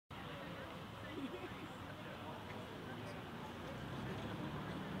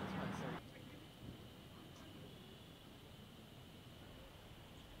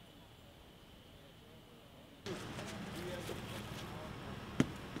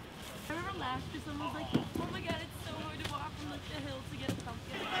last year someone was like, oh my god, it's so hard to walk from like the hill to get a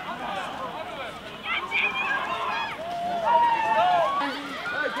pumpkin.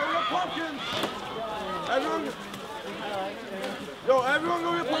 Hey, go get pumpkins! Everyone, yo, everyone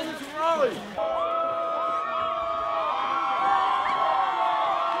go get pumpkins from Raleigh!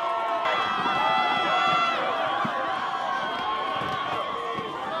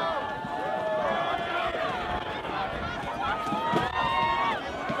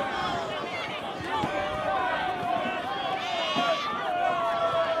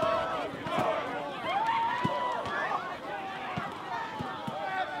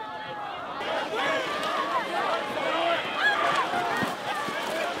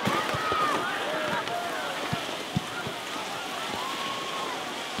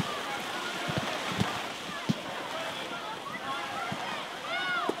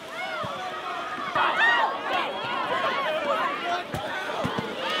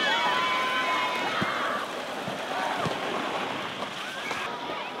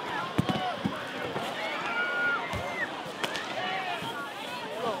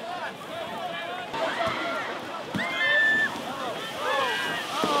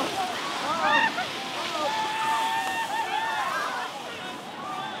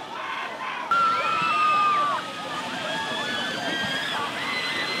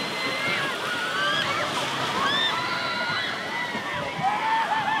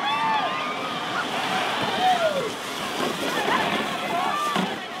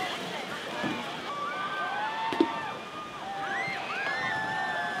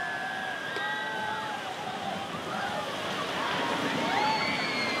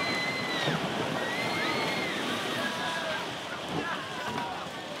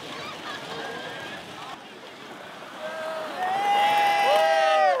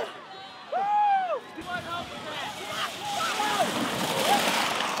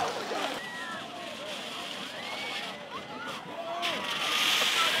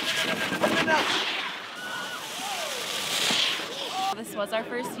 This was our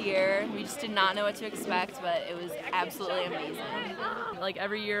first year. We just did not know what to expect, but it was absolutely amazing. Like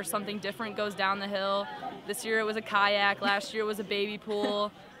every year something different goes down the hill. This year it was a kayak, last year it was a baby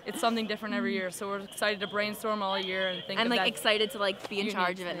pool. It's something different every year, so we're excited to brainstorm all year and think and of like that excited to like be in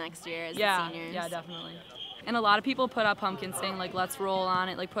charge of it next year as the seniors. Yeah, definitely. And a lot of people put up pumpkins saying like let's roll on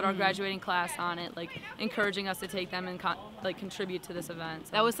it, like put our graduating class on it, like encouraging us to take them and like contribute to this event.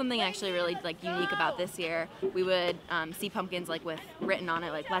 So. That was something actually really like unique about this year. We would see pumpkins like with written on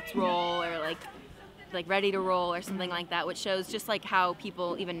it like let's roll or like ready to roll or something like that, which shows just like how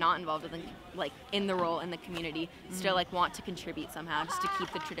people even not involved with like in the role in the community still like want to contribute somehow just to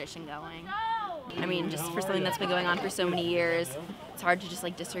keep the tradition going. I mean, just for something that's been going on for so many years, it's hard to just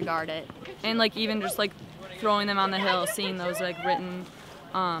like disregard it. And like even just like throwing them on the hill, seeing those like written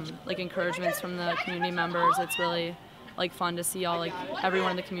like encouragements from the community members, it's really like fun to see all like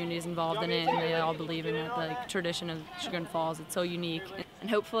everyone in the community is involved in it and they all believe in it. The like, tradition of Chagrin Falls, it's so unique. And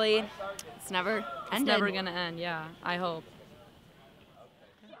hopefully it's never ended. It's never gonna end, yeah, I hope.